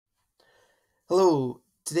Hello,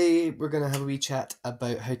 today we're going to have a wee chat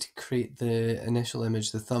about how to create the initial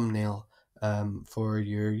image, the thumbnail, for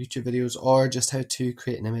your YouTube videos, or just how to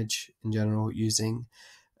create an image in general using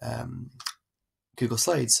um, Google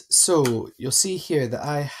Slides. So you'll see here that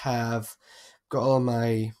I have got all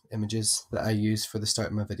my images that I use for the start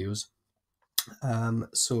of my videos.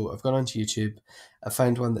 So I've gone onto YouTube, I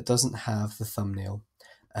found one that doesn't have the thumbnail.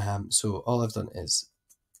 So all I've done is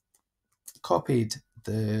copied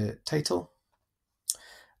the title.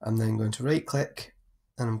 I'm then going to right click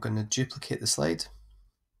and I'm going to duplicate the slide.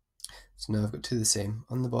 So now I've got two the same.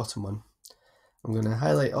 On the bottom one, I'm going to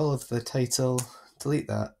highlight all of the title, delete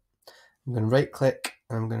that. I'm going to right click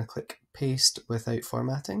and I'm going to click paste without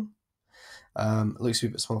formatting. It looks a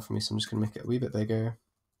wee bit small for me, so I'm just going to make it a wee bit bigger.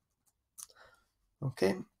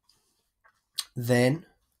 Okay. Then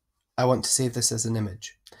I want to save this as an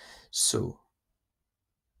image. So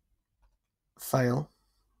File,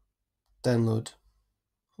 Download,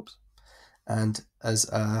 and as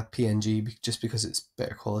a PNG, just because it's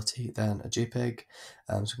better quality than a JPEG.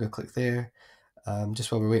 So I'm going to click there.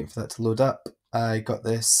 Just while we're waiting for that to load up, I got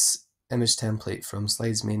this image template from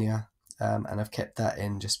Slidesmania, and I've kept that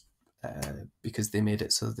in just because they made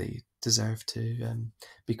it so they deserve to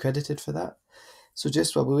be credited for that. So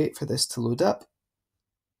just while we wait for this to load up,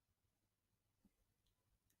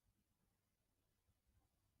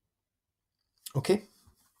 okay,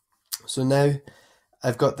 so now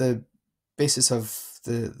I've got the basis of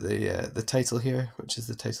the title here, which is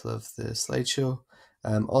the title of the slideshow.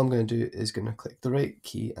 All I'm going to do is going to click the right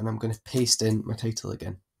key and I'm going to paste in my title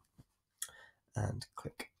again and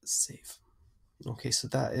click save. Okay, so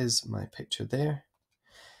that is my picture there.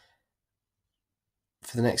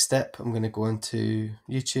 For the next step, I'm going to go onto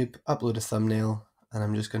YouTube, upload a thumbnail, and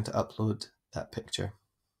I'm just going to upload that picture.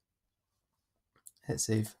 Hit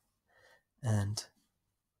save, and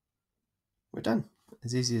we're done.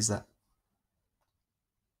 As easy as that.